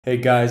Hey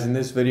guys, in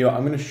this video,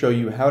 I'm going to show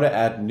you how to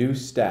add new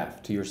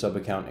staff to your sub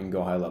account in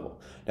GoHighLevel.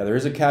 Now there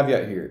is a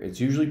caveat here. It's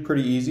usually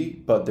pretty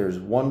easy, but there's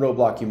one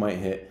roadblock you might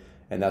hit,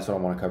 and that's what I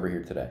want to cover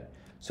here today.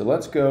 So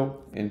let's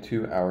go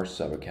into our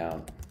sub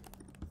account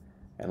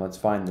and let's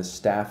find the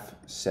staff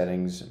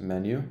settings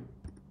menu,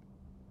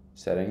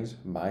 settings,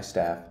 my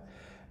staff,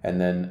 and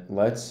then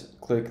let's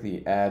click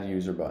the add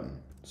user button.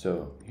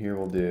 So here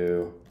we'll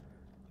do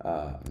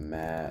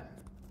Matt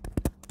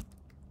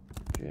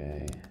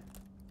J, and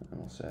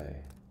we'll say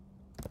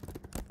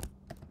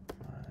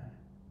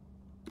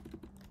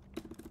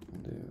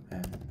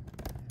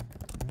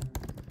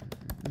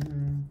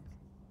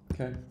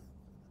okay.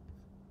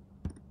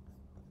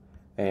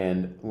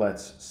 And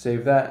let's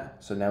save that.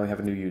 So now we have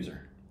a new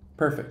user.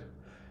 Perfect.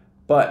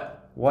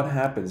 But what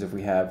happens if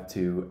we have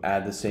to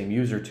add the same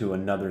user to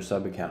another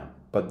sub account,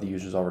 but the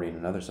user's already in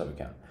another sub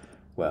account?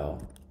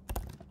 Well,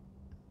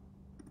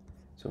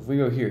 so if we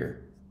go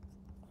here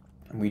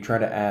and we try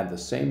to add the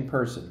same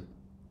person,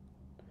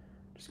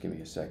 just give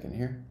me a second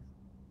here.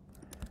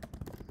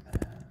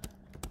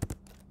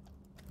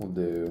 We'll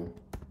do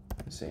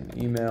the same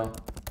email.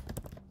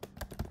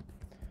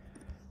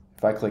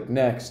 If I click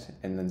next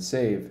and then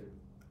save,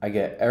 I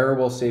get error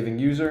while saving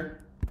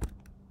user.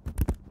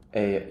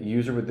 A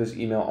user with this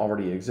email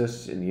already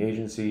exists in the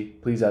agency.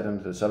 Please add them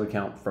to the sub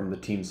account from the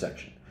team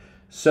section.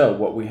 So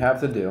what we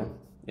have to do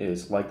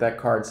is, like that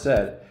card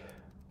said,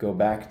 go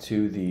back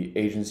to the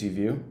agency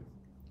view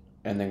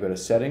and then go to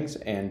settings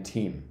and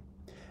team.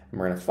 And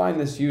we're going to find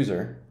this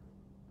user.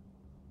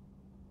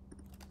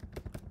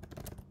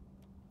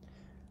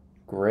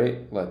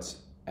 Great, let's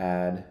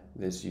add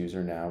this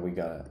user now. We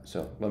gotta,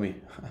 so let me,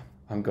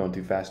 I'm going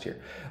too fast here.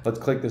 Let's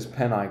click this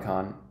pen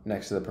icon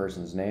next to the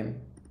person's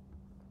name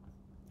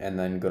and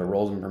then go to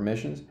roles and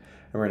permissions.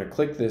 And we're gonna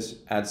click this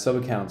add sub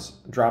accounts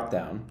drop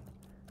down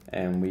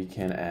and we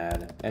can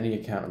add any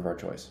account of our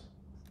choice.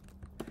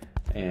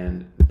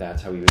 And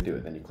that's how we would do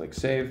it. Then you click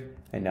save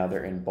and now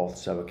they're in both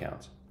sub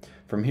accounts.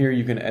 From here,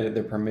 you can edit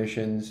their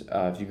permissions.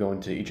 If you go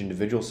into each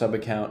individual sub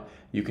account,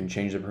 you can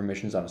change the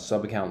permissions on a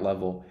sub account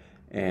level.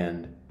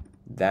 And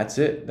that's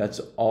it.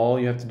 That's all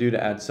you have to do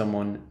to add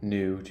someone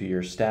new to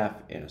your staff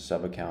in a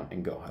sub account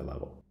in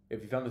GoHighLevel.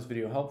 If you found this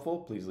video helpful,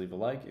 please leave a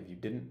like. If you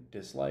didn't,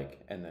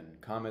 dislike, and then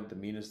comment the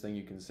meanest thing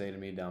you can say to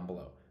me down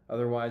below.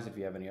 Otherwise, if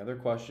you have any other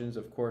questions,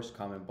 of course,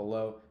 comment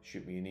below,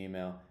 shoot me an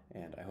email,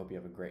 and I hope you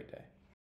have a great day.